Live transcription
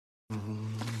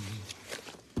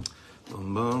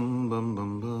Bum bum bum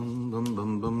bum bum bum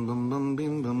bum bum bum bum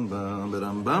bim bum bum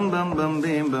bum bum bum bum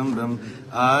bim bum bum.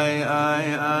 I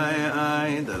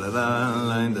da da da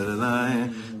da da da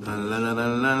la la la la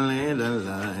la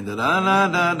la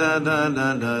da da da da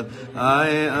da da. I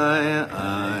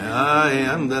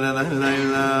am da da la la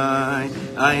la.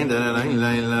 I da da la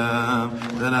la la.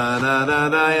 Da da da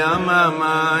da ya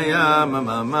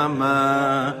mama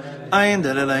mama. I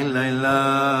da da la la la.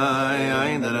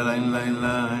 I da da la la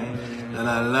la.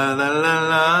 La la la la la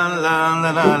la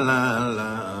la la la la.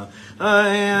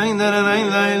 Ay da la la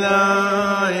la la.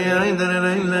 Ay da la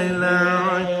la la la.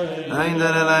 Ay da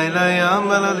la la la yam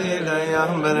ba la la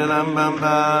yam ba la bam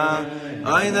ba.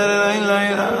 Ay da la la la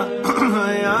la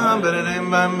yam ba la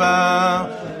bam ba.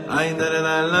 Ay da la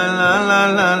la la la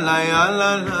la la ya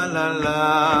la la la la.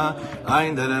 Ay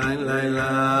da la la la la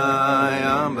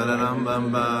yam ba la bam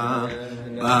ba.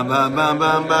 Bam bam bam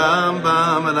bam bam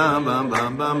bam bam bam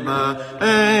bam bam bam.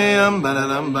 Hey, ba da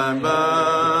dum bam ba,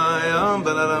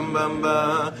 ba da dum bam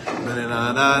ba. Ba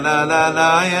da da da da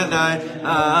da ya da.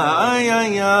 Ay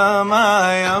ay ay, la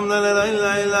la la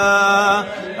la la.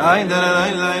 Ay da la la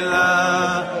la la.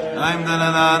 I'm da da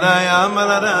da da ya ba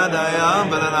da da da ya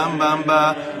ba da dum bam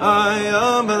ba. Ay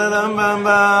ba da dum bam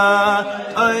ba.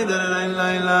 Ay da la la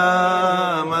la la.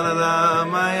 Ma da da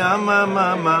ma ya ma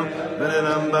ma ma. Ba da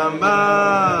dum bam ba.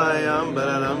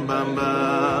 Ba-da-dum bam ba,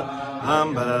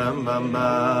 ba-da-dum bam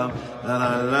ba, la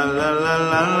la la la la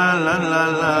la la la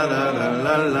la la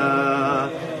la la,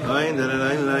 ay da la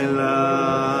la la la,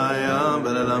 ya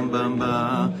ba-da-dum bam ba,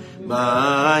 ba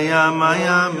ya ma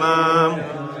ya ma.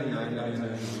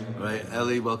 Right,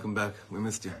 Ellie, welcome back. We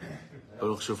missed you.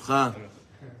 Baruch Shuvcha,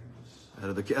 out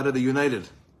of the United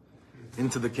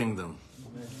into the kingdom.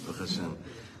 Baruch Hashem.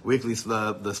 Weekly,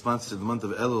 the sponsor of the month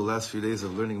of Elul, last few days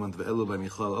of learning month of Elul by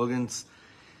Michal Ogans,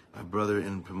 our brother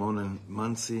in Pomona,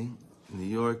 Muncie, New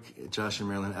York, Josh and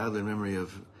Marilyn Adler, in memory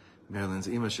of Marilyn's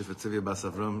Ima, Shifatzivia Bas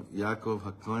Avram, Yaakov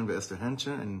Hakoin, Esther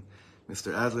Henscher, and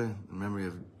Mr. Adler, in memory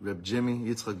of Reb Jimmy,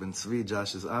 Yitzchak Ben Tzvi,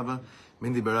 Josh's Abba,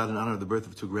 Mindy Barad, in honor of the birth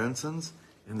of two grandsons.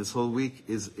 And this whole week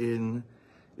is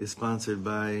sponsored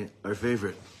by our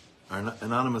favorite,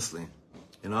 anonymously,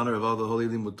 in honor of all the holy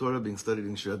Limud Torah being studied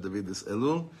in Shirat David this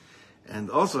Elul,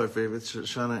 and also our favorite,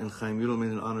 Shana and Chaim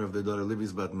Yudelman, in honor of their daughter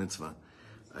Libby's bat mitzvah.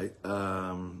 I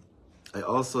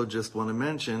also just want to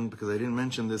mention, because I didn't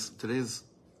mention this,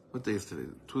 what day is today?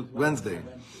 Wednesday.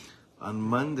 On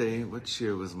Monday, what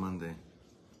year was Monday?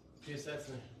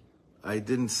 I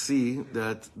didn't see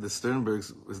that the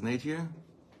Sternbergs, was Nate here?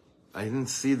 I didn't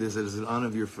see this as an honor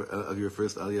of your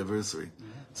first Aliyah anniversary.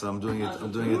 So I'm doing it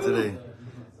today.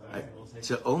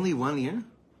 Only 1 year?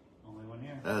 Only 1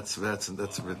 year. That's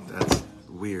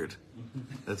weird.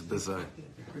 That's bizarre.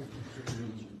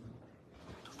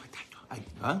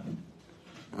 Huh?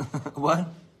 What?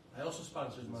 I also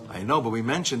sponsored Monday. I know, but we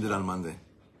mentioned it on Monday.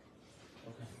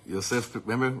 Okay. Yosef,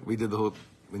 remember we did the whole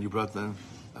when you brought them.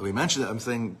 We mentioned it. I'm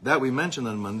saying that we mentioned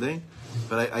on Monday,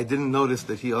 but I didn't notice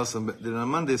that he also did it on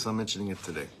Monday, so I'm mentioning it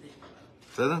today.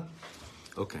 Said that?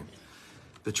 Okay.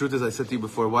 The truth is, I said to you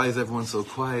before, why is everyone so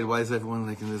quiet? Why is everyone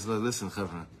like in this? Listen,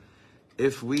 Chavra.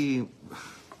 If we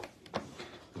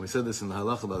said this in the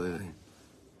halacha the other day,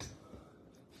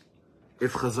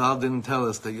 if Chazal didn't tell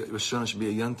us that Rosh Hashanah should be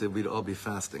a yontiv, we'd all be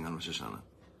fasting on Rosh Hashanah.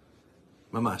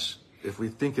 Mamash. If we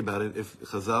think about it, if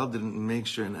Chazal didn't make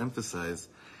sure and emphasize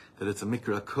that it's a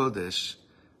mikra kodesh,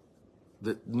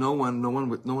 that no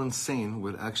one sane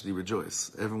would actually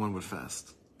rejoice. Everyone would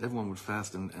fast. Everyone would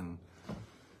fast and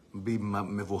be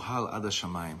mevuhal ad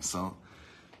hashamayim. So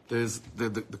there's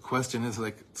the question is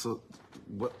like, so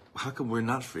what? How come we're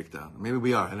not freaked out? Maybe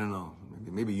we are. I don't know.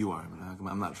 Maybe you are. But how come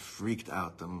I'm not freaked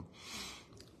out? I'm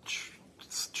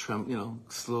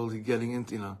slowly getting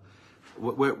into.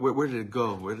 Where did it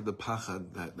go? Where did the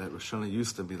pachad that Rosh Hashanah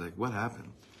used to be like? What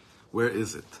happened? Where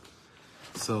is it?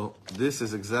 So this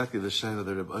is exactly the shayla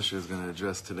that Rav Asher is going to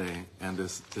address today. And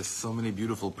there's so many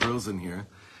beautiful pearls in here.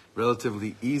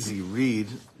 Relatively easy read,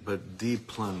 but deep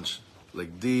plunge.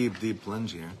 Like deep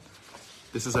plunge here.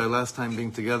 This is our last time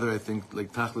being together, I think,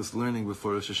 like Tachlis learning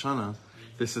before Rosh Hashanah.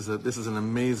 This is an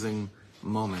amazing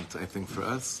moment, I think, for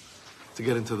us to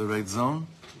get into the right zone.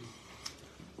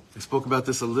 I spoke about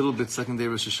this a little bit second day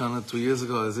Rosh Hashanah 2 years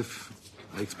ago, as if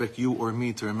I expect you or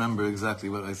me to remember exactly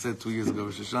what I said 2 years ago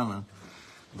Rosh Hashanah.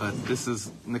 But this is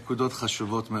nekudot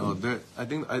chashuvot me'od. I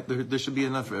think there should be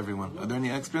enough for everyone. Are there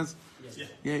any extras? Yes.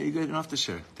 Yeah, you got enough to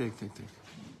share. Take.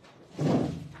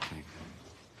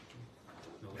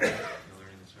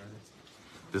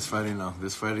 This Friday, no.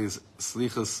 This Friday's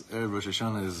Slichas Erev Rosh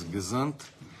Hashanah is gesund,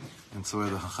 and so are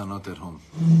the hachanot at home.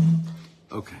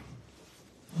 Okay.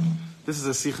 This is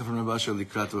a sikha from Rav Asher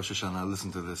Likrat Rosh Hashana.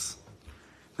 Listen to this.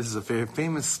 This is a very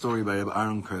famous story by Rav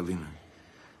Aaron Karliner.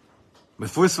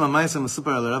 מפורסם המייסה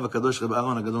מסופר על הרב הקדוש רב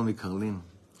אהרון הגדול מקרלין.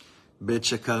 בעת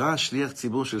שקרא שליח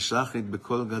ציבור של שחרית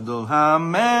בקול גדול, המלך,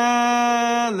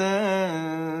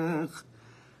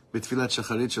 בתפילת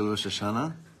שחרית של ראש השנה,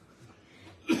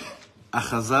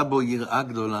 אחזה בו יראה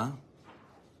גדולה.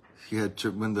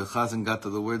 When the chazan got to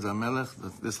the words המלך,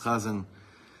 this chazan,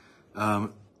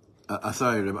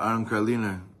 sorry, Reb Aaron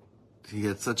Karliner, he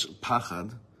had such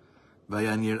pachad,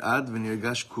 והיה נרעד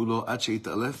ונרגש כולו עד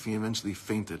שהתעלף, he eventually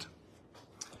fainted.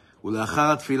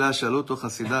 ולאחר התפילה שאלו אותו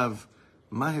חסידיו,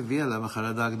 מה הביא עליו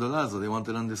החרדה הגדולה הזו? They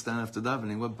wanted to understand after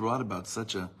davening what brought about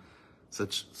such a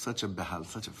behal,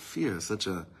 such a fear, such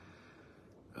an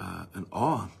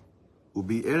awe.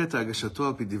 וביאר את הרגשתו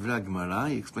על פי דברי הגמרא,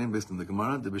 he explained based on the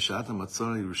Gemara, דבשעת המצור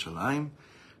על ירושלים,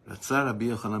 רצה רבי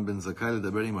יוחנן בן זכאי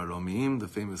לדבר עם הרומיים, the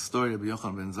famous story, רבי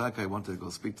יוחנן בן זכאי wanted to go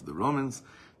speak to the Romans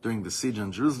during the siege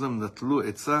on Jerusalem, נטלו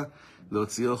עצה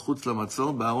להוציאו חוץ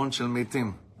למצור בארון של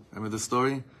מתים. Remember the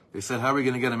story? They said, how are we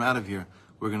going to get him out of here?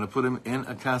 We're going to put him in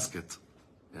a casket.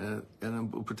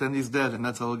 And we'll pretend he's dead, and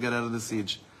that's how we'll get out of the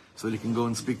siege, so that he can go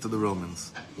and speak to the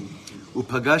Romans.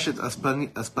 Upagash et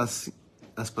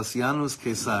Aspasianus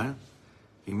Caesar.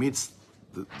 He meets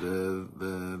the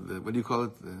what do you call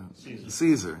it? The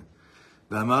Caesar.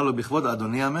 ואמר לו, בכבוד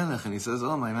אדוני המלך, and he says,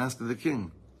 oh, my master the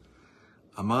king.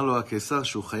 אמר לו הקיסר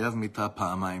שהוא חייב מיתה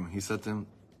פעמיים. He said to him,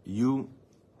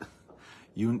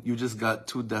 you just got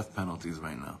 2 death penalties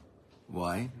right now.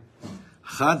 Why?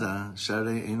 Chada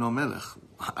sharei eino melech.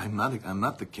 I'm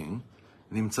not the king.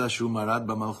 Nimtza shu marad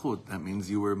b'malchut. That means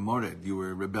you were mored. You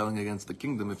were rebelling against the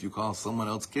kingdom if you call someone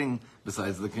else king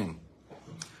besides the king.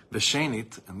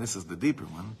 V'shenit, and this is the deeper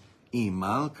one,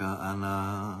 imalka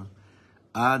ana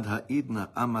ad ha'idna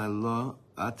amai lo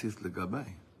atis legabay.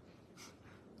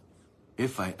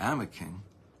 If I am a king,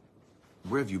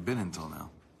 where have you been until now?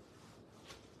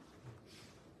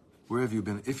 Where have you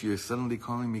been? If you're suddenly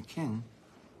calling me king,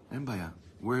 Embaya,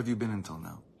 where have you been until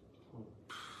now?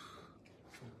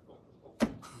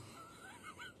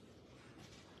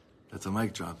 That's a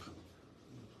mic drop.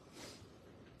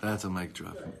 That's a mic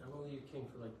drop. I'm only a king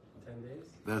for like 10 days.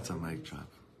 That's a mic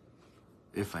drop.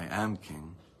 If I am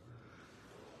king,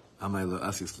 Amai lo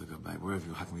asis legabay. Where have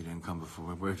you? How come you didn't come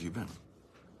before? Where have you been?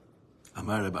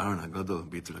 Amar Reb Aaron HaGadol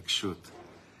b'itrakshut.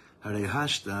 הרי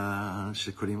השתא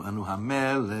שקוראים אנו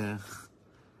המלך,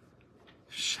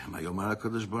 שמא יאמר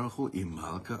הקדוש ברוך הוא, אם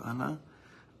מלכה אנא,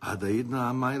 עד העידנא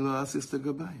עמי לא אסיס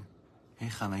לגבי.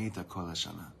 היכן היית כל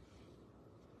השנה?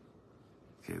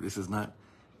 Okay, this is not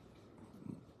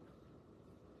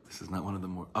one of the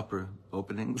more upper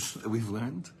openings that we've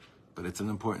learned, but it's an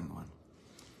important one.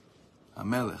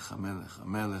 Hamelech, Hamelech,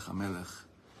 Hamelech, Hamelech.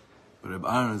 But Reb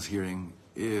Aaron is hearing,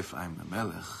 if I'm the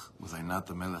melech, was I not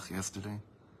the melech yesterday?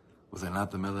 Was I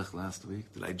not the melech last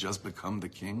week? Did I just become the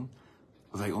king?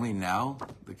 Was I only now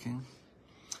the king?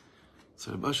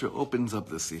 So Rav Asher opens up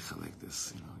the sikha like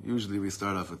this. Usually we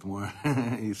start off with more,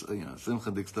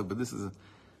 simchadik stuff, but this is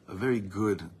a very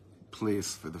good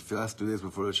place for the last 2 days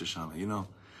before Rosh Hashana.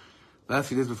 Last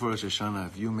few days before Rosh Hashana,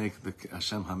 if you make the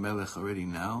Hashem HaMelech already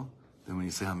now, then when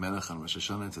you say HaMelech on Rosh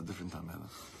Hashana, it's a different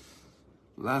HaMelech.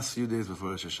 Last few days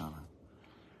before Rosh Hashana.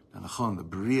 And the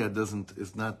Bria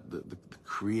is not, the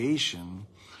creation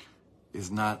is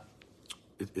not,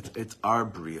 it's our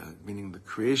Bria, meaning the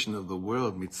creation of the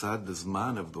world, mitzad, the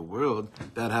Zman of the world,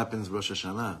 that happens Rosh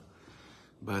Hashanah.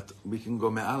 But we can go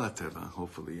Me'ala Teva,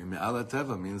 hopefully. And Me'ala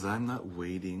Teva means I'm not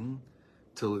waiting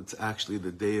till it's actually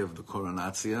the day of the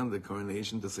coronatio, the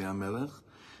coronation, to say I'm Melech,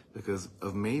 because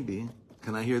of maybe,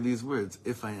 can I hear these words?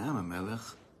 If I am a Melech,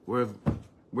 where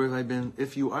have I been?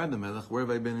 If you are the Melech, where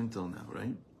have I been until now,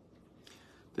 right?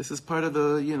 This is part of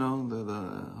the,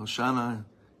 the Hoshana,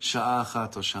 Sha'a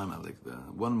Achat Hoshana, like the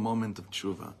one moment of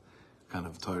tshuva kind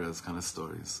of Torahs, kind of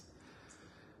stories.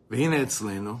 V'hine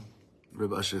etzleinu,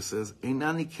 Rav Asher says,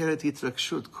 Einani keret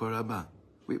hitrakshut koraba.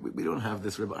 We don't have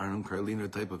this Rav Aaron Karliner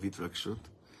type of hitrakshut.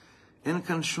 En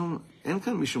kan mishum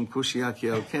kushia ki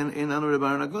el ken einanu Rav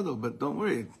Aaron HaGadol. But don't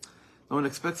worry, no one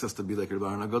expects us to be like Rav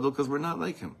Aaron HaGadol because we're not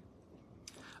like him.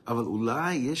 אבל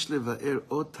אולי יש לבאר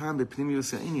עוד טעם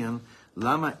בפנימיוס העניין,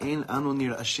 למה אין אנו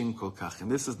נרעשים כל כך?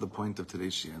 And this is the point of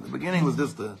today's shir. The beginning was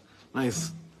just a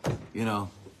nice, a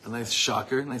nice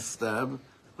shocker, nice stab,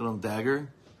 little dagger.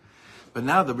 But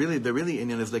now the really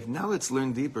Indian is like, now let's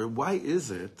learn deeper. Why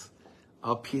is it,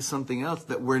 I'll piece something else,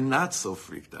 that we're not so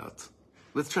freaked out?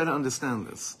 Let's try to understand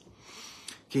this.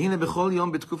 Which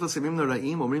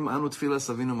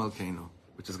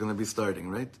is going to be starting,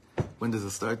 right? When does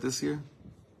it start this year?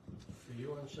 For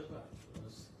you on Shabbat, it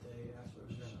was the day after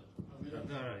Rosh Hashana.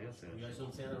 You guys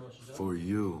don't say that on Rosh Hashana? For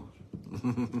you.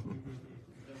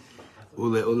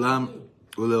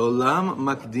 Uleolam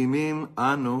makdimim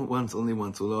anu, only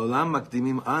once. Uleolam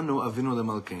makdimim anu avinu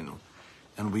lemalkeinu.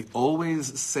 And we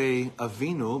always say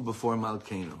avinu before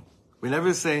malkeinu. We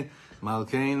never say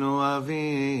malkeinu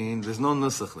avin. There's no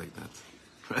nusach like that.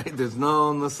 Right? There's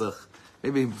no nusach.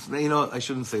 Maybe, I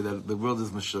shouldn't say that. The world is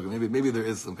mashugah. Maybe there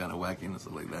is some kind of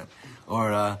wackiness like that.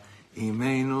 Or,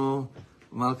 imeinu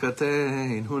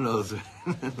malkatein. Who knows?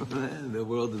 The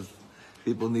world is,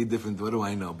 people need different, what do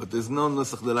I know? But there's no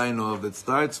nusach that I know of that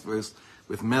starts first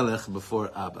with melech before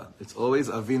Abba. It's always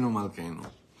avinu malkeinu.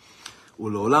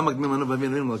 ולעולם מקדימים אנו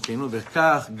ואבינו מלכנו,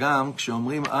 וכך גם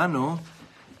כשאומרים אנו,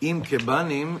 אם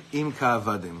כבנים, אם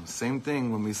כעבדים. Same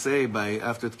thing when we say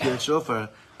after תקיעת שופר,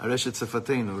 הרשת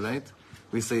שפתנו, right?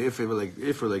 We say if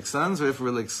we're like sons or if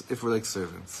we're like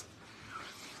servants.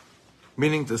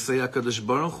 Meaning to say, הקדוש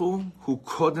ברוך הוא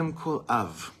קודם כל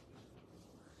אב,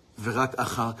 ורק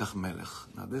אחר כך מלך.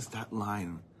 Now that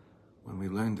line, when we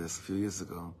learned this a few years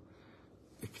ago,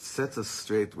 it sets us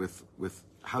straight with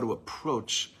how to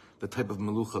approach the type of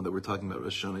melucha that we're talking about,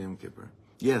 Rosh Hashana Yom Kippur.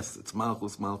 Yes, it's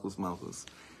malchus, malchus, malchus.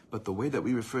 But the way that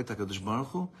we refer to HaKadosh Baruch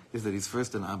Hu is that he's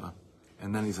first an Abba,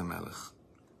 and then he's a Melech.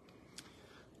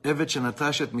 עבד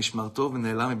שנטש את משמרתו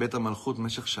ונעלם מבית המלכות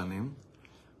במשך שנים,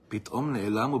 פתאום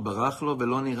נעלם וברח לו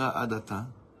ולא נראה עד עתה.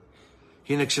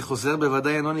 הנה כשחוזר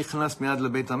בוודאי אינו נכנס מיד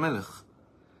לבית המלך,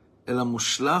 אלא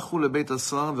מושלך הוא לבית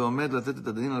הסוהר ועומד לתת את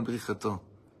הדין על בריחתו.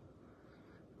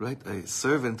 Right? A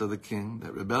servant of the king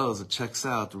that rebels, that checks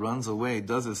out, runs away,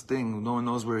 does his thing, no one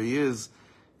knows where he is,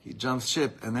 he jumps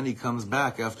ship, and then he comes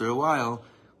back after a while.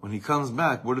 When he comes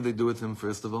back, what do they do with him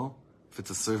first of all? If it's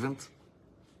a servant,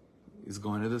 he's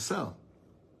going to the cell.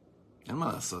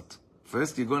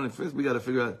 First, we got to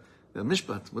figure out the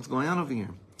mishpat, what's going on over here.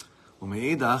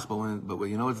 But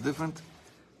you know what's different?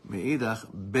 מאידך,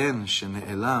 בן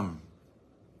שנעלם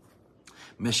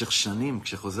משך שנים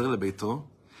כשחוזר לביתו,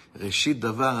 ראשית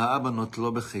דבר האבא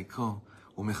נוטלו בחיקו,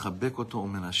 הוא מחבק אותו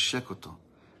ומנשק אותו,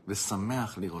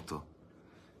 ושמח לראותו.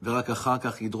 ורק אחר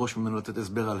כך ידרוש ממנו לתת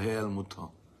הסבר על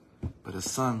היעלמותו. But a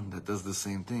son that does the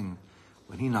same thing,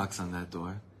 when he knocks on that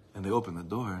door, and they open the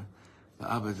door,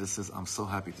 the Abba just says, I'm so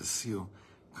happy to see you,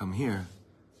 come here.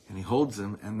 And he holds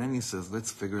him, and then he says,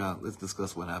 let's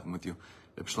discuss what happened with you.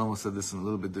 Reb Shlomo said this in a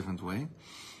little bit different way.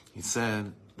 He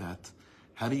said that,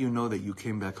 how do you know that you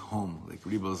came back home? Like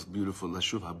Ribo's beautiful,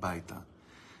 Lashuv Habaita.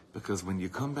 Because when you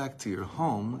come back to your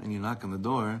home, and you knock on the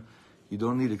door, you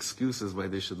don't need excuses why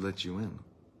they should let you in.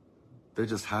 They're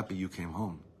just happy you came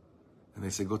home. And they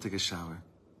say, go take a shower.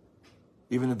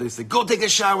 Even if they say, go take a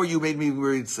shower, you made me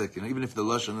worried sick. Even if the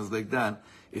lashon is like that,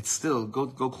 it's still,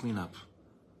 go clean up.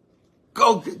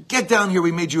 Go, get down here,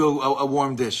 we made you a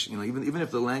warm dish. Even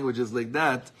if the language is like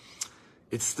that,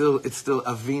 it's still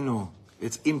avinu.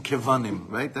 It's im kevanim,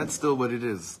 right? That's still what it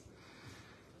is.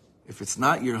 If it's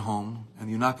not your home, and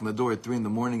you knock on the door at 3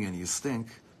 a.m. and you stink,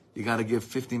 you got to give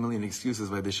 50 million excuses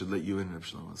why they should let you in, Reb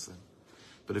Shlomo said.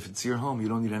 But if it's your home, you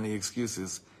don't need any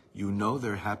excuses. You know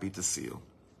they're happy to see you.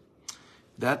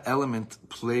 That element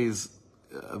plays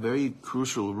a very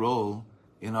crucial role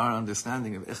in our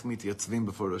understanding of ech mityatzvim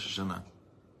before Rosh Hashana.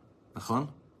 Nachon?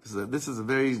 This is a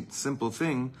very simple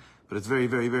thing, but it's very,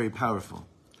 very, very powerful.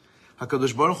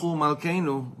 HaKadosh Baruch Hu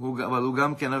Malkeinu, אבל הוא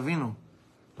גם כן אבינו.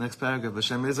 Next paragraph.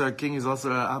 Hashem is our king, he's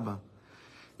also our Abba.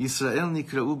 ישראל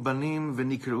נקראו בנים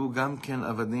ונקראו גם כן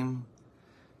עבדים.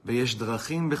 ויש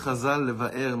דרכים בחז"ל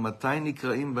לבאר מתי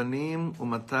נקראים בנים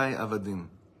ומתי עבדים.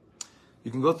 You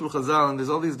can go through Chazal, and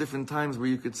there's all these different times where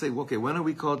you could say, okay, when are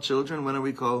we called children? When are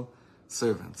we called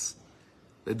servants?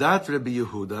 Ledat Rabbi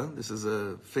Yehuda, this is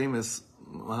a famous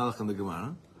mahalach in the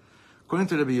Gemara. According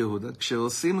to Rabbi Yehuda,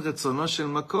 כשעושים רצונו של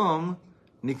מקום,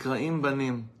 נקראים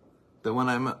בנים. That when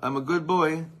I'm a good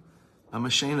boy, I'm a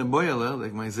sheina boyala,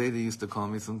 like my Zaydi used to call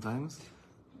me sometimes.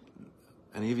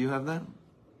 Any of you have that?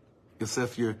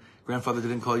 Yosef, your grandfather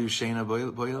didn't call you sheina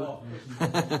boyala?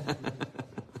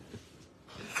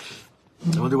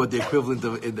 I wonder what the equivalent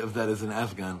of that is in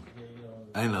Afghan.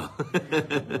 I know.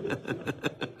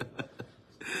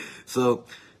 So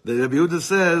the Rabbi Yehuda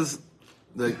says,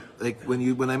 like when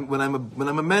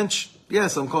I'm a mensch,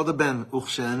 yes, I'm called a ben.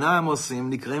 Uchshe'enam osim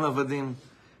nikreim avadim.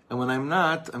 And when I'm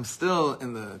not, I'm still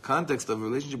in the context of a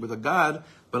relationship with a God,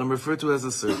 but I'm referred to as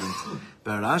a servant.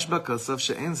 Rashba kasav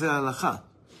she'en ze halacha.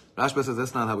 Rashba says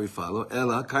that's not how we follow.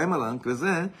 Ela kaimalan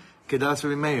k'zeh kedas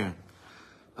Rabbi Meir.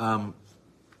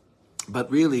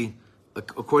 But really,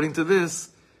 according to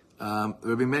this,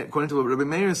 according to what Rabbi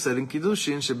Meir said in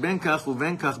Kiddushin, sheben kach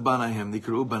uven kach banayim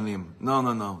nikru banim.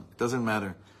 No. It doesn't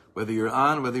matter. Whether you're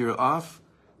on, whether you're off,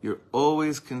 you're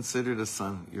always considered a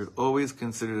son. You're always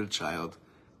considered a child.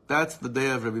 That's the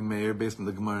day of Rabbi Meir based on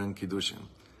the Gemara in Kiddushin.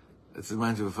 It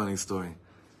reminds me of a funny story.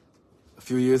 A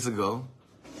few years ago,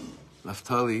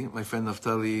 Naftali, my friend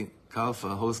Naftali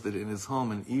Kalfa, hosted in his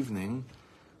home an evening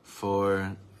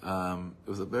for, it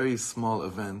was a very small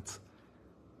event.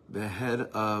 The head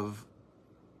of,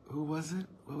 who was it?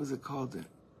 What was it called?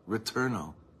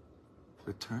 Returno.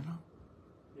 Returno?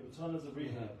 Yeah, Returno is a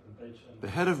rehab. The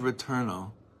head of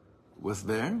Returno was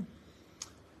there,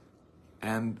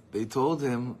 and they told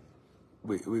him,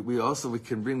 we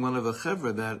can bring one of the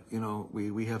chevra that,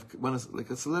 we have one like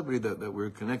a celebrity that we're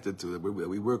connected to, that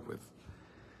we work with.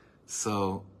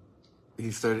 So he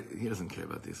doesn't care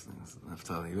about these things,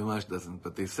 Naftali, Vimash doesn't,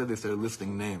 but they started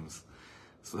listing names.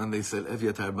 So then they said,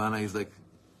 Evyatar Bana. He's like,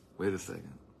 wait a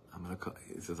second, I'm going to call.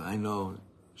 He says, I know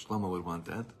Shlomo would want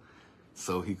that.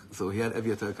 So he had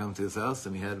Evyatar come to his house,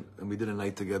 and we did a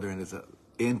night together in his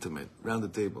intimate, round the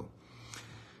table.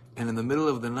 And in the middle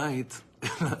of the night,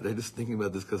 I'm just thinking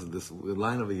about this because of this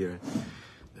line over here.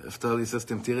 Naftali says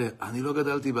to him, Tire, Ani lo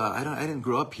gadalti ba. I didn't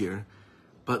grow up here,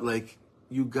 but like,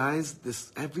 you guys,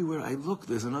 this everywhere I look,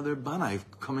 there's another banai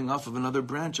coming off of another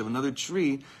branch of another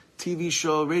tree, TV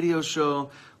show, radio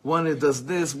show. One does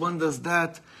this, one does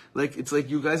that. Like, it's like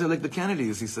you guys are like the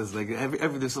Kennedys. He says, like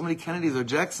there's so many Kennedys or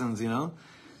Jacksons,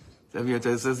 Every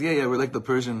time says, yeah, we're like the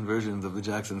Persian versions of the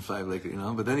Jackson 5, like,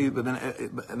 But then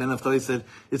Naftali said,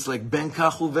 it's like Ben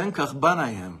Kachu Venkach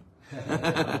Banayhem.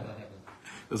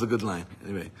 It was a good line.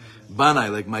 Anyway, Banai,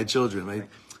 like my children, right?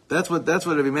 That's what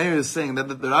Rabbi Meir is saying. That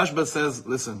the Rashba says,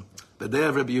 listen, the day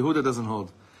of Rabbi Yehuda doesn't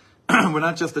hold. We're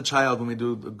not just a child when we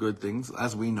do good things,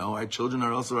 as we know. Our children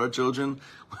are also our children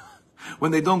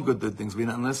when they don't do good things. We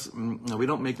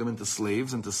don't make them into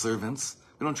slaves, into servants.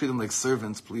 We don't treat them like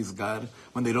servants, please God,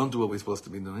 when they don't do what we're supposed to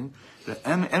be doing.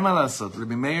 And Malasot,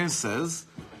 Rabbi Meir says,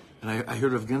 and I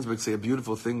heard Rav Ginsburg say a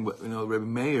beautiful thing. Rabbi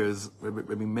Meir, his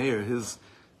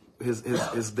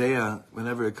daya,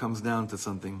 whenever it comes down to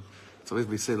something, it's always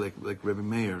we say like Rabbi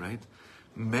Meir, right?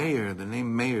 Meir, the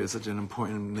name Meir is such an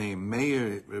important name.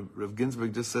 Meir, Rav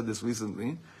Ginsburg just said this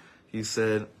recently. He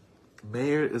said,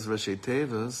 Meir is Rashi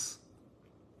Tevas,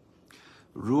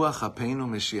 Ruach Hapeinu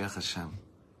Mashiach Hashem.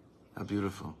 How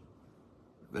beautiful.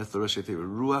 That's the Rosh Hashana.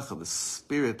 Ruach, of the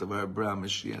spirit of our Bra,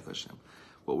 Mashiach Hashem.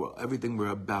 Everything we're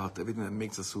about, everything that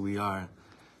makes us who we are,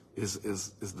 is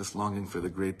this longing for the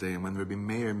great day. And when Rabbi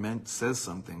Meir says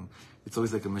something, it's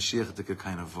always like a Mashiach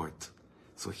kind of vort.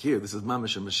 So here, this is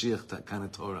Mamash a Mashiach kind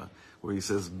of Torah, where he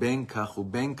says, Ben kach u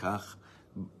ben kach,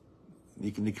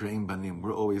 nikreim banim.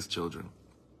 We're always children.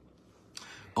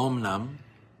 Omnam,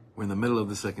 we're in the middle of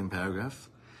the second paragraph.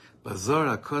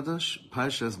 Bazor HaKodesh,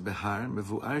 Parshas Behar,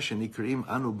 Mevu'ar shenikreim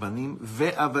anu banim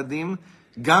ve'avadim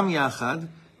gam yachad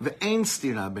ve'ein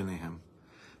stira benehem.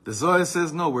 The Zohar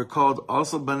says, no, we're called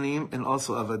also banim and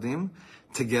also avadim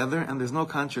together, and there's no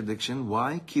contradiction.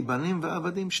 Why? Ki banim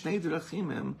ve'avadim shnei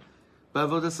drachim hem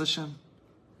ba'avodas Hashem.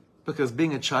 Because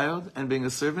being a child and being a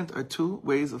servant are two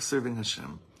ways of serving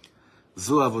Hashem.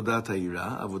 Zu avodat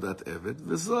ha'ira, avodat eved,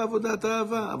 v'zu avodat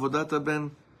ha'ava, avodat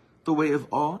ha'ben, the way of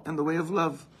awe and the way of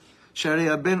love. Sharei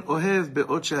ha'ben ohev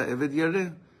be'ot she'ha'eved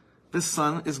yareh. The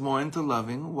son is more into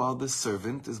loving, while the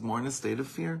servant is more in a state of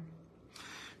fear.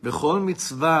 V'chol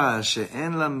mitzvah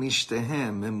she'en la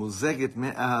mishtehem memuzeket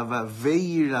me'ahava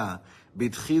ve'yira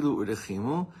b'tchilu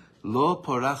u'rechimu lo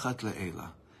porachat le'ela.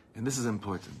 And this is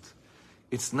important.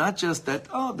 It's not just that,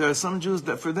 there are some Jews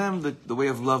that for them the way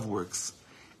of love works.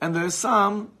 And there are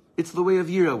some, it's the way of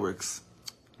yira works.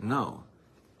 No.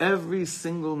 Every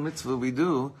single mitzvah we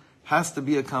do has to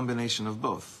be a combination of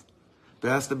both.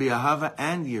 There has to be ahava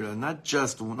and yira,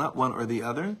 not one or the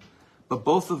other, but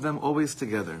both of them always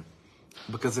together.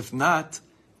 Because if not,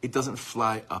 it doesn't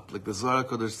fly up. Like the Zohar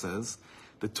HaKodesh says,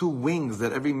 the two wings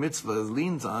that every mitzvah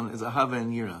leans on is ahava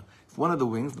and yira. If one of the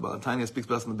wings, the Baal Tanya speaks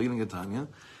about in the beginning of Tanya,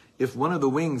 if one of the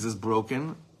wings is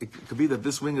broken, it could be that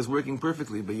this wing is working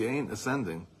perfectly, but you ain't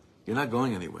ascending. You're not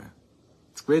going anywhere.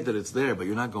 It's great that it's there, but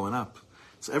you're not going up.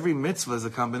 So every mitzvah is a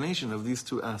combination of these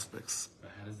two aspects.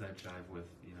 But how does that jive with,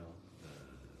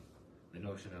 the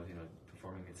notion of,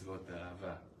 performing mitzvot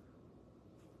be'ahava?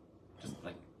 Just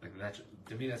like that,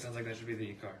 to me that sounds like that should be the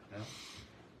ikar, no?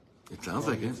 It sounds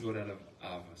like it. Mitzvot out of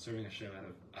ahava, serving Hashem out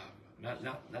of ahava.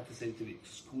 Not to say to the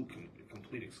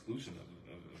complete exclusion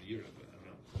of yira, but I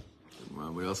don't know.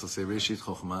 Well, we also say Reshit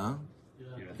Chochmah,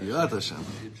 Yirat Yirat Hashem.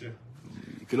 Sure.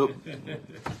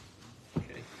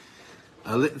 Okay.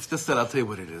 It's just that I'll tell you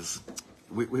what it is.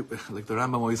 We like the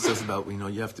Rambam always says about,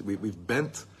 you have to. We've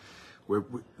bent.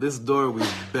 This door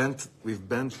we've bent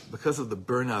because of the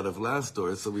burnout of last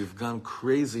door. So we've gone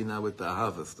crazy now with the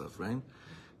Ahava stuff, right?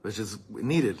 which is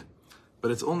needed.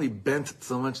 But it's only bent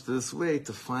so much this way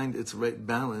to find its right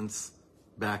balance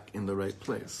back in the right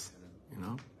place.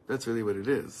 That's really what it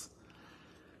is.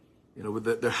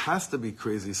 There has to be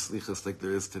crazy slichas like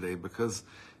there is today, because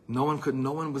no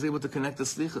one was able to connect the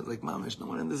slichas. Like mamish, no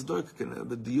one in this door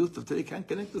the youth of today can't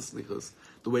connect the slichas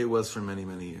the way it was for many,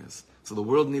 many years. So the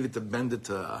world needed to bend it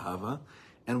to ahava,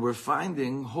 and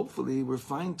hopefully we're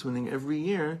fine-tuning every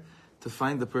year to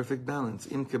find the perfect balance.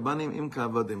 Im kebanim, im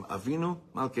kavadim, avinu,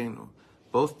 malkeinu,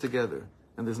 both together,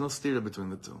 and there's no stira between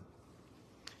the two.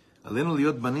 Alenu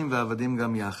liot banim ve'avadim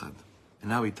gam yachad, and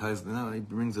now he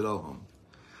brings it all home.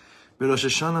 Rosh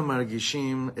Hashana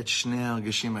margishim et shnei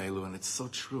hargishim ha'elu, and it's so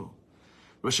true.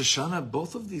 Rosh Hashana,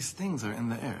 both of these things are in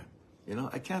the air.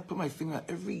 I can't put my finger out.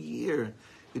 Every year,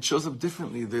 it shows up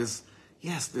differently. There's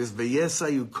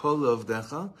v'yesayu kol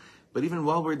avdecha, but even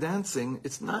while we're dancing,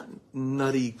 it's not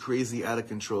nutty, crazy, out of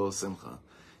control simcha.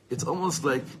 It's almost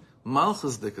like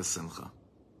malchus dika simcha,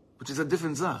 which is a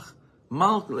different zach.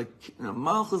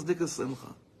 Malchus dika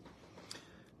simcha.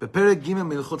 Beperek gimel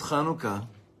milchot Chanukah,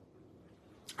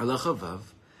 הלך אביו,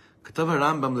 כתב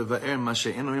הרמב"ם לבאר מה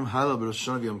שאין אומרים הלאה בראש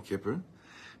השנה ויום כיפר,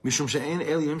 משום שאין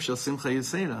אלה ימים של שמחה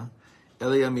יסרה,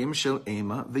 אלא ימים של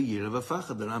אימה וירא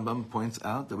ופחד. The Rambam points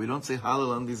out that we don't say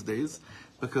Hallel on these days,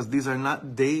 because these are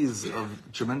not days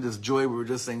of tremendous joy where we're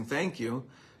just saying thank you.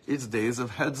 It's days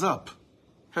of heads up.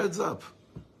 Heads up.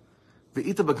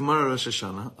 ואיתה בגמרא ראש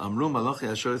השנה, אמרו מלאכי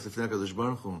השרת לפני הקדוש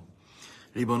ברוך הוא,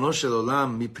 ריבונו של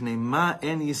עולם, מפני מה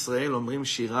אין ישראל אומרים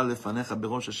שירה לפניך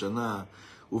בראש השנה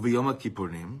ובiyom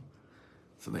HaKippurim?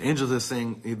 So the angels are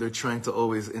saying, they're trying to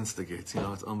always instigate.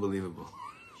 It's unbelievable.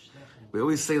 We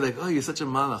always say like, oh, you're such a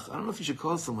malach. I don't know if you should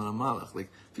call someone a malach. Like,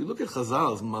 if you look at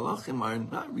Chazals, malachim are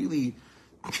not really,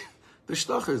 they're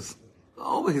stalkers.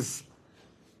 Always.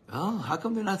 Oh, how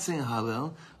come they're not saying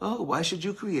Hallel? Oh, why should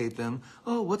you create them?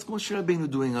 Oh, what's Moshe Rabbeinu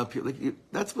doing up here?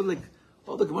 That's what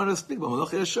all the Gemara speak about.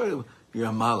 Malach Yashar, you're a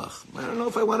malach. I don't know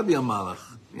if I want to be a malach,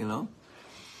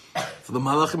 So the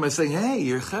malachim are saying, hey,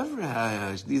 you're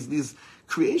chevra. These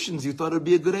creations, you thought it would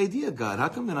be a good idea, God. How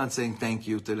come they're not saying thank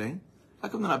you today? How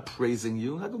come they're not praising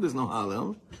you? How come there's no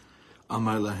Hallel?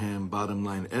 Amar lahem, bottom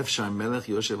line, Efshar melech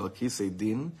yoshev al kisei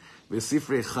din,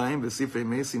 v'sifrei chaim, v'sifrei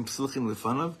mesim psuchim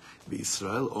lefanav,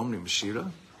 v'Yisrael omrim shira.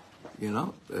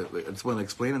 I just want to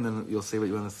explain, and then you'll say what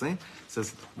you want to say. It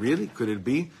says, really, could it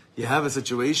be? You have a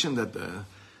situation that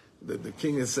the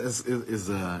king is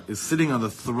sitting on the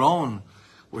throne,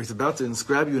 where he's about to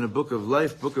inscribe you in a book of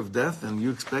life, book of death, and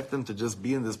you expect them to just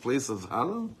be in this place of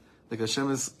Hallel? Like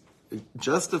Hashem is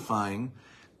justifying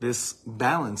this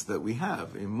balance that we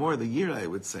have. In more the year, I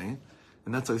would say.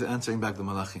 And that's why he's answering back the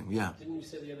Malachim. Yeah. Didn't you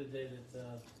say the other day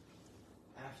that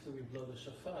after we blow the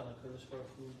shofar, HaKadosh Baruch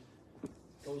Hu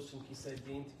goes from Kisei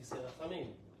Din to Kisei Rachamim?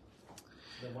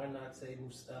 Then why not say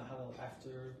Hallel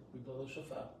after we blow the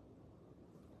shofar?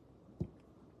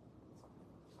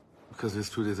 Because there's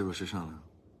 2 days of Rosh Hashana.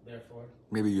 Therefore?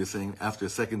 Maybe you're saying after the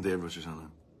second day of Rosh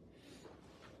Hashana.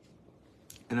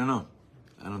 I don't know.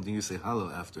 I don't think you say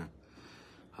Hallel after.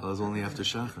 Hallel is only after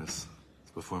Shachris.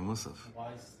 It's before Musaf.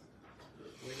 Why?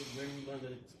 Where do you learn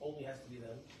that it only has to be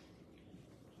then?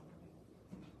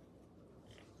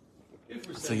 If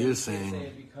we're So you're saying say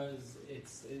it because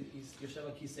it's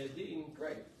Yoshev Kisei Din,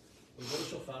 great. We go to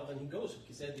shofar, then he goes to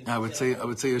Kisei Din. I would say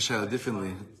Yeshua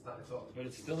differently. But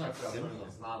it's still not simcha.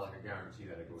 It's not like a guarantee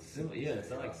that it goes. It's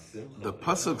not like simcha. The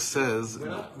pasuk says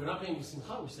We're not being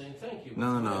simcha. We're saying thank you.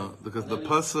 no, because the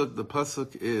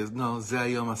pasuk is Ze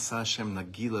hayom asa Hashem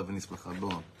nagila v'nismacha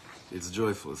bo. It's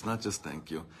joyful. It's not just thank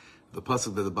you. The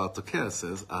pasuk that the Baal Tokeh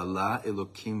says Allah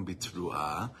Elokim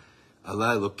bitruah,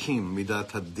 Allah Elokim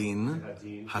midat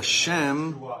hadin,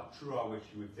 Hashem, Trua, which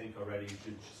you would think already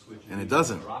should switch. And it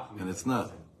doesn't, and it's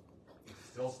not. It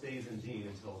still stays in din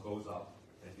until it goes up.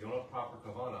 And if you don't have proper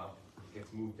kavanah, it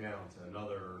gets moved down to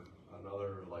another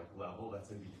level that's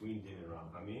in between din and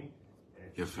rachamim.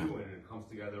 And if you do it and it comes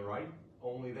together right,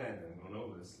 only then, and we'll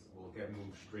know this, will get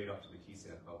moved straight up to the kisei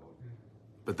hakavod.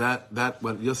 But that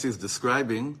what Yossi is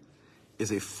describing is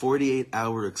a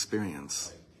 48-hour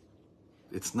experience.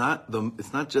 It's not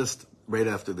just right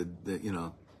after the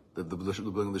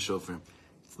blowing of the shofar.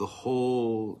 It's the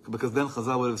whole, because then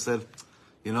Chazal would have said,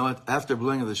 you know what, after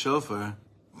blowing of the shofar,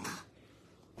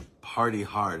 party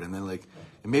hard, and then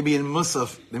maybe in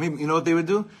Musaf, you know what they would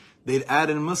do? They'd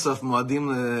add in Musaf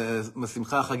Muadim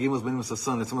Masimcha Chagim Uzbenim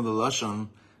Sason. It's some of the lashon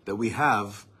that we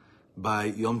have by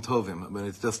Yom Tovim, but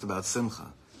it's just about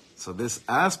Simcha. So this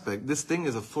thing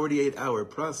is a 48-hour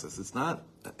process. It's not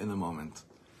in a moment.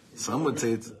 Some would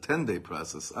say it's a 10-day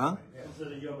process. Huh? Also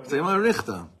the Yom Same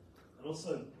Richta. And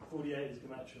also 48 is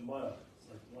Gematria Maya. So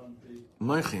like one big.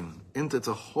 Moichin. It's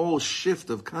a whole shift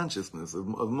of consciousness, of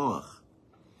moach.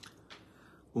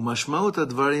 Umashmaut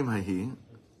advarim hahi.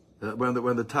 We're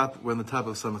on the top of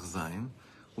Samach Zayin.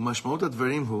 Umashmaut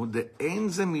advarim hu de'en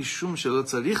ze mishum shelo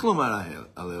tzarich lomar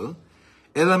halel,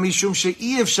 ela mishum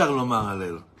she'i efshar lomar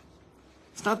halel.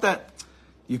 It's not that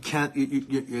you can't,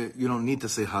 you don't need to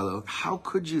say Hallel. How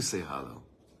could you say Hallel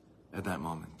at that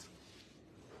moment?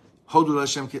 Hodul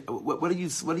Hashem. What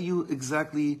are you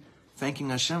exactly thanking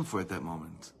Hashem for at that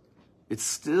moment? It's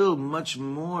still much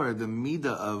more the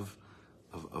midah of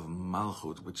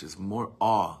Malchut, which is more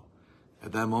awe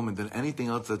at that moment than anything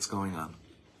else that's going on.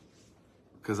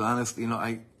 Because honestly, you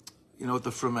know what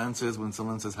the frum answer is when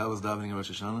someone says, "How was davening in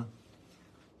Rosh Hashana?"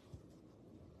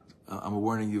 I'm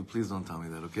warning you. Please don't tell me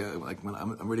that, okay? Like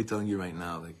I'm already telling you right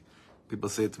now. Like people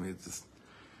say it to me, it's just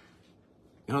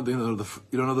you don't know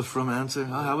the frum answer.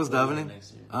 Huh? How was davening?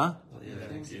 Huh?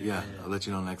 Yeah, I'll let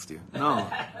you know next year. No,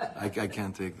 I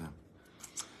can't take that.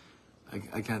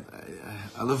 I can't.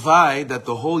 I'll avoid that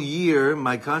the whole year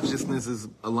my consciousness is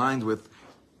aligned with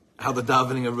how the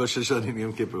davening of Rosh Hashanah and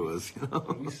Yom Kippur was. You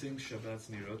know. We sing Shabbat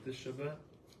Nirot this Shabbat.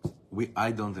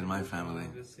 I don't in my family.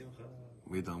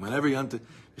 We don't. Whenever Yontif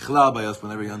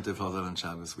falls out on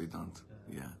Shabbos, we don't.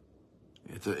 Yeah,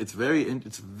 it's very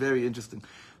interesting.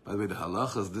 By the way, the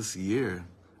halachas this year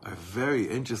are very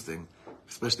interesting,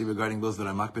 especially regarding those that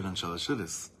are makbid on Shalosh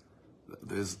Shudas.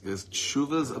 There's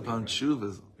tshuvas upon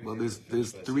tshuvas. Well,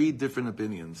 there's three different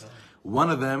opinions. One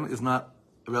of them is not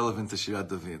relevant to Shirat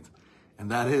David,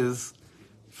 and that is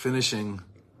finishing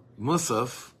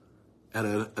Musaf at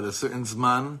a certain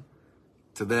zman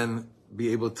to then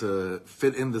be able to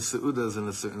fit in the seudas in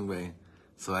a certain way.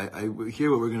 So I here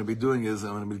what we're going to be doing is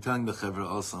I'm going to be telling the chevra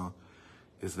also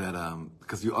is that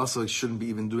because you also shouldn't be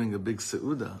even doing a big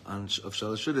seuda of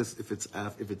Shalosh Shudas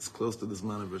if it's close to the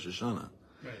zman of Rosh Hashana.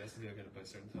 Right, that's to be by a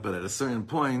certain time. But at a certain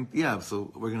point, yeah.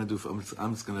 So we're gonna do.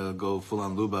 I'm just gonna go full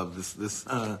on lubab this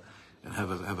and have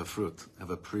a fruit,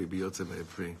 have a pri biyotze by a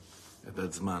pri at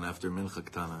that zman after mincha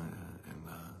ktana, and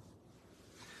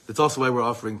that's also why we're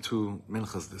offering 2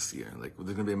 minchas this year. Like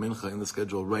there's gonna be a mincha in the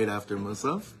schedule right after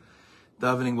Musaf.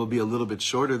 Davening will be a little bit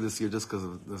shorter this year just because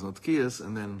there's no tkiyas,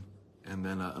 and then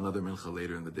another mincha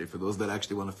later in the day for those that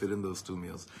actually want to fit in those 2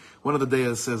 meals. One of the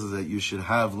dayas says is that you should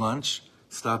have lunch.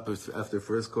 Stop after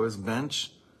first course,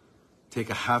 bench, take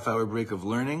a half-hour break of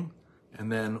learning, and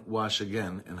then wash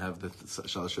again and have the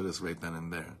Shalosh Shudas right then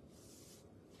and there.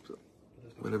 So,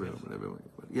 whatever.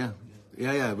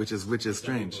 Yeah, which is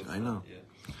strange. I know.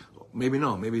 Maybe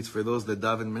no. Maybe it's for those that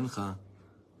daven mincha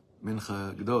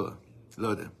gdola.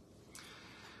 Lode.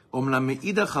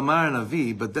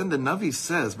 But then the Navi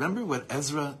says, remember what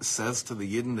Ezra says to the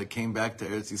Yidden that came back to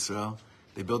Eretz Yisrael?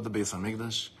 They built the Beis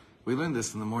HaMikdash. We learned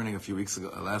this in the morning a few weeks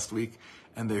ago, last week,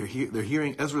 and they're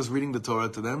hearing Ezra's reading the Torah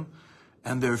to them,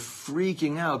 and they're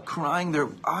freaking out, crying their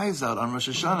eyes out on Rosh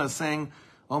Hashana, saying,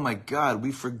 "Oh my God,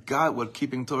 we forgot what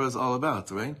keeping Torah is all about,"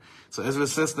 right? So Ezra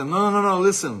says to them, "No,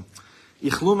 listen.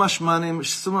 Ichlu mashmanim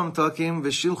sumam takim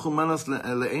v'shilchu manos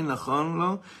le'ein nachon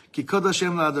lo ki kod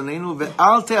Hashem la'adonenu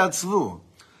ve'al te'atzvu."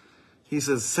 He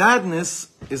says sadness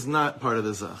is not part of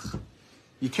the zach.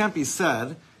 You can't be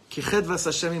sad. Ki chedvas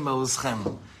Hashem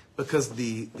ima'ozchem. Because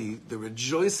the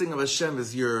rejoicing of Hashem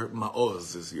is your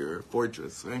ma'oz, is your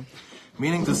fortress, right?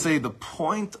 Meaning to say, the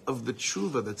point of the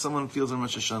tshuva that someone feels on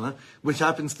Rosh Hashanah, which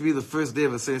happens to be the first day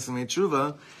of Aseh Samei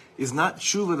Tshuva, is not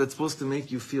tshuva that's supposed to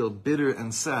make you feel bitter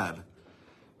and sad.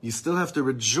 You still have to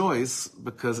rejoice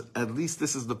because at least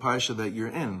this is the parsha that you're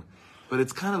in. But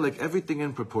it's kind of like everything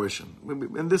in proportion.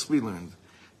 And this we learned.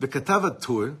 The Katavat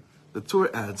Tur, the Tur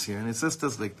adds here, and it says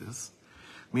just like this.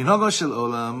 מנהגו של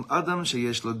עולם, אדם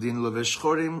שיש לו דין לובש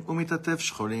שחורים, ומתעטף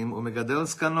שחורים, ומגדל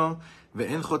זקנו,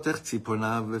 ואין חותך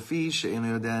ציפורניו, לפי שאינו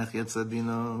יודע איך יצא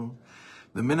דינו.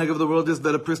 The minhag of the world is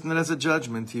that a person that has a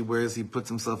judgment, he puts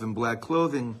himself in black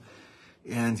clothing,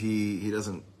 and he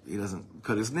doesn't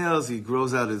cut his nails, he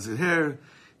grows out his hair,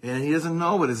 and he doesn't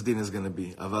know what his din is going to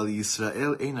be. Aval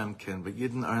Yisrael einam ken, but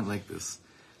Yidden aren't like this.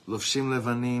 Lofshim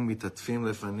levanim, mitatfim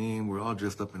lefanim, we're all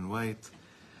dressed up in white.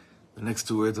 The next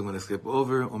 2 words I'm going to skip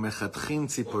over. Umechatchin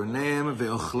tziporneim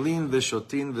ve'ochlin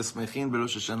ve'shotin ve'smechin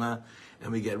beRosh Hashana.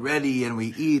 And we get ready and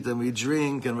we eat and we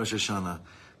drink in Rosh Hashana.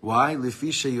 Why? Lefi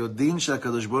sheyodin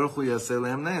she'akadosh baruch hu yaseh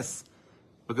lehem nes.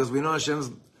 Because we know Hashem's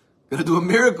going to do a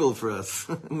miracle for us.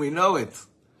 We know it.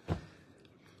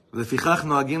 לפיכך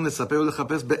נוהגים לספר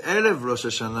ולחפש בערב ראש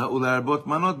השנה ולהרבות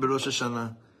מנות בראש השנה.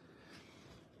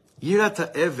 יראת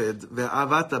העבד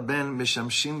ואהבת הבן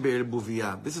משמשים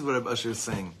בערבוביה. This is what Rav Asher is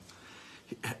saying.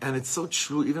 And it's so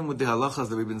true, even with the halachas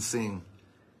that we've been seeing.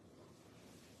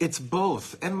 It's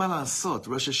both. En ma la'asot.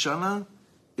 Rosh Hashanah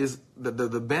is the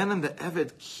Ben and the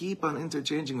Evet keep on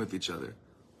interchanging with each other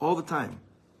all the time.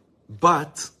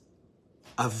 But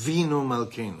Avinu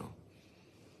Malkeinu.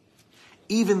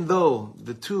 Even though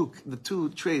the two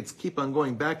traits keep on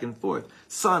going back and forth,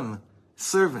 son,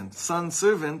 servant,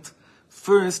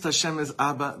 first Hashem is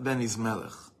Abba, then he's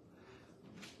Melech.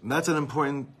 And that's an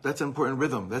important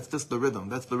rhythm. That's just the rhythm.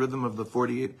 That's the rhythm of the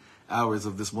 48 hours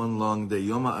of this one long day.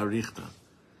 Yoma Arichta.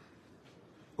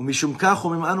 ומשום כך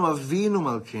אומרים אנו אבינו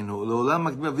מלכנו, לעולם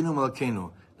מקדים אבינו מלכנו.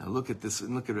 Now look at this,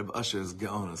 look at Rav Asher's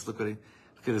Gaonus. Look at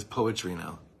his poetry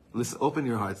now. Listen, open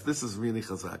your hearts. This is really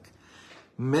chazak.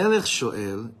 Melech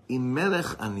shoel, im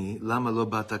melech ani, lama lo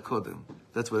bata kodem.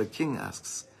 That's what a king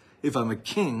asks. If I'm a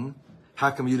king, how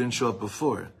come you didn't show up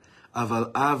before? Aval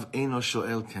av eino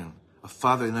shoel ken. A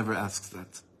father never asks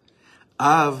that.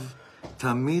 Av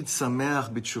tamid sameach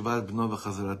b'tshuvat bno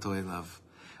v'chazarato elav.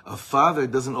 A father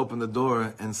doesn't open the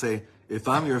door and say, if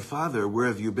I'm your father, where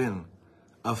have you been?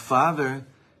 A father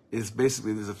is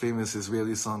basically, there's a famous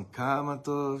Israeli song, Kama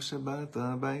tov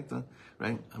shebata baita,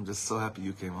 right? I'm just so happy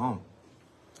you came home.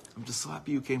 I'm just so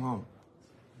happy you came home.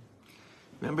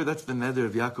 Remember, that's the neder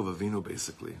of Yaakov Avinu,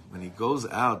 basically. When he goes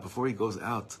out, before he goes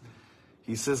out,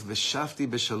 he says, V'shafti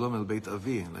b'shalom el beit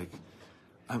avi. Like,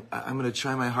 I'm going to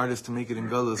try my hardest to make it in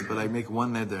Galus, but I make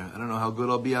one neder. I don't know how good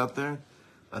I'll be out there.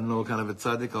 I don't know what kind of a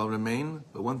tzaddik I'll remain,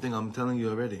 but one thing I'm telling you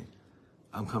already,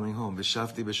 I'm coming home.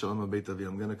 V'shafti b'shalom el beit avi.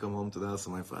 I'm going to come home to the house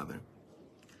of my father.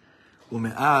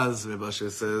 Ume'az, Rav Asher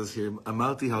says here,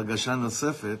 Amarti hargasha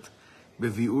nosefet,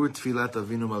 bevi'ur tfilat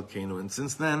avinu malkeinu. And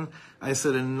since then, I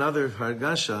said another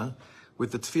hargasha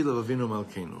with the tefillah of avinu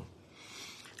malkeinu.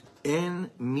 En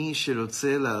mi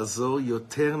sherotze la'azor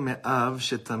yoter me'av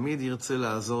shetamid yirtze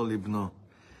la'azor libno.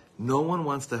 No one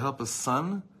wants to help a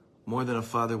son more than a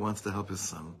father wants to help his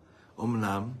son.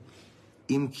 Omnam,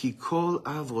 im ki kol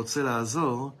av rotze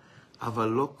la'azor,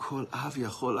 aval lo kol av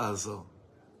yachol la'azor.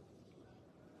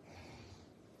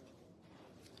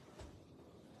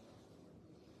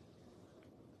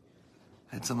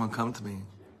 I had someone come to me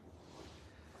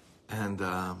and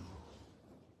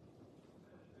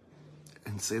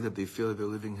say that they feel that they're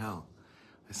living hell.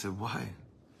 I said, why?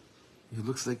 It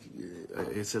looks like,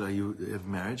 I said, you have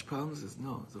marriage problems? He says,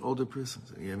 no. It's an older person. I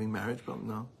said, are you having marriage problems?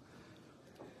 No.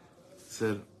 I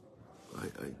said,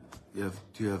 do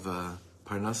you have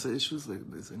parnasa issues?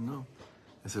 They said, no.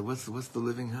 I said, what's the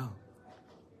living hell?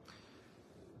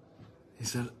 He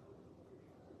said,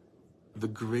 the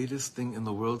greatest thing in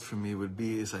the world for me would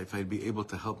be is if I'd be able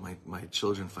to help my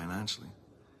children financially.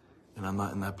 And I'm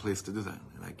not in that place to do that.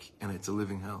 And it's a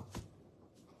living hell.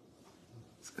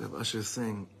 Rav Asher is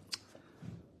saying,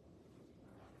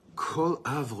 Kol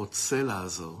av rotze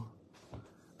la'azor,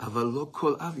 aval lo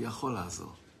kol av yachol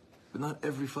la'azor. But not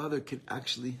every father can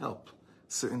actually help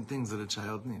certain things that a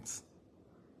child needs.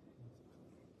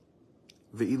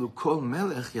 Ve'ilu kol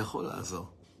melech yachol la'azor.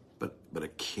 But a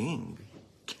king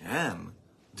can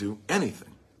do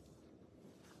anything.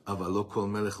 Aval lo kol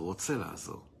melech rotze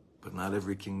la'azor. But not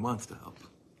every king wants to help.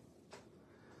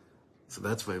 So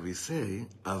that's why we say,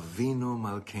 Avinu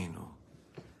Malkeinu.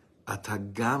 Ata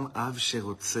gam av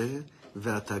sherotze,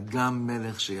 ve'ata gam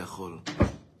melech sheyachol.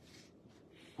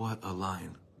 What a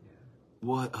line.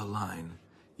 What a line.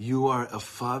 You are a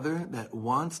father that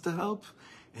wants to help,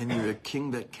 and you're a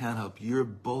king that can help. You're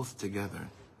both together.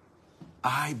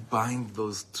 I bind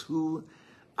those two,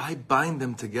 I bind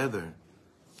them together.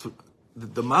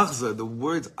 The machzah, the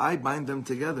words, I bind them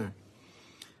together.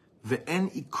 The en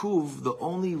ikuv, the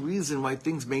only reason why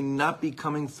things may not be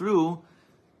coming through,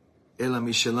 ela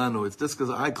mishelanu, it's just because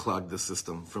I clogged the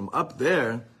system. From up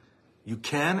there, you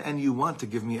can and you want to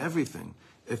give me everything.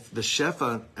 If the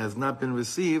shefa has not been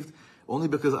received, only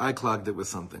because I clogged it with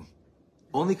something.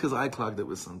 Only because I clogged it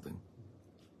with something.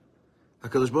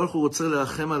 HaKadosh Baruch Hu rotzeh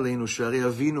le'achem aleinu, she'arei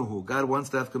avinuhu. God wants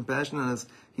to have compassion on us.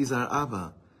 He's our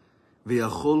Abba.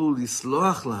 Ve'yacholu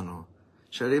lisloach lanu.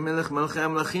 She'arei melech melchei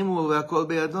amlachim hu ve'akol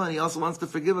be'yado. And he also wants to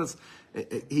forgive us.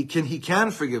 He can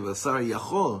forgive us. Sorry,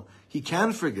 yachol. He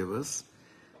can forgive us.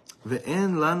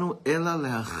 Ve'en lanu ela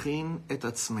le'achin et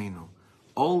atzmeinu.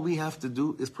 All we have to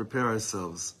do is prepare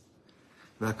ourselves.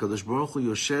 Ve'akadosh Baruch Hu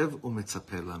yoshev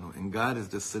u'metzapeh lanu. And God is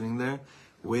just sitting there,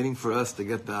 waiting for us to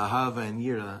get the ahava and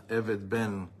yira, Eved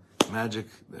Ben, magic,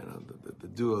 the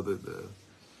duo,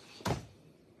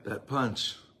 that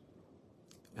punch.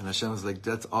 And Hashem is like,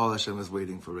 that's all Hashem is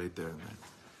waiting for right there. Man.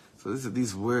 So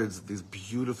these words, these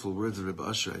beautiful words of Rav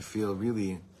Asher, I feel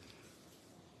really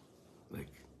like,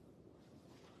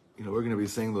 we're going to be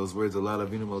saying those words a lot.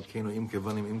 Avinu Malkeinu, Im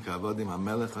Kevanim, Im Kavadim,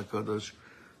 HaMelech HaKadosh,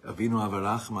 Avinu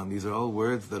Avarachman. These are all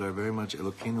words that are very much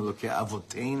Elokeinu, Elokei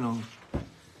Avoteinu.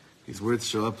 These words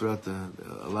show up throughout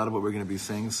a lot of what we're going to be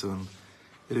saying soon.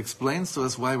 It explains to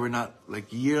us why we're not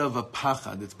like year of a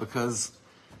pachad. It's because,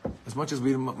 as much as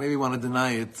we maybe want to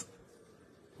deny it,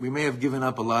 we may have given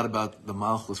up a lot about the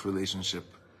Malchus relationship,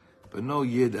 but no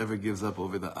Yid ever gives up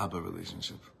over the Abba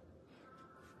relationship.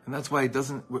 And that's why it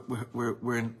doesn't.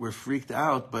 We're freaked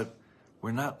out, but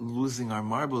we're not losing our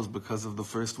marbles because of the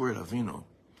first word, Avinu.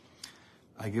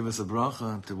 I give us a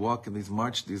bracha to walk in these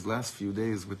last few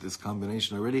days with this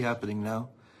combination already happening now,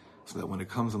 so that when it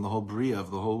comes on the whole bria of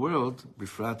the whole world,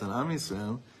 Bifrat and Am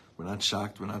Yisrael, we're not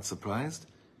shocked, we're not surprised.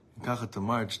 And kacha to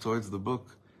march towards the book,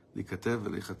 Likatev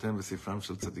v'lichatem v'sifram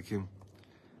shel tzadikim.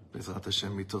 Bezrat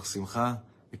Hashem, mitoch simcha,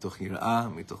 mitoch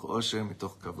yirah, mitoch osher,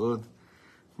 mitoch kavod,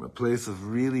 from a place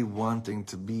of really wanting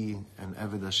to be an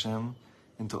Eved Hashem,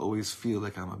 and to always feel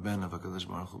like I'm a ben of HaKadosh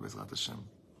Baruch Hu, Bezrat Hashem.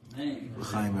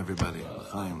 L'chaim, everybody.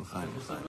 L'chaim, l'chaim, l'chaim.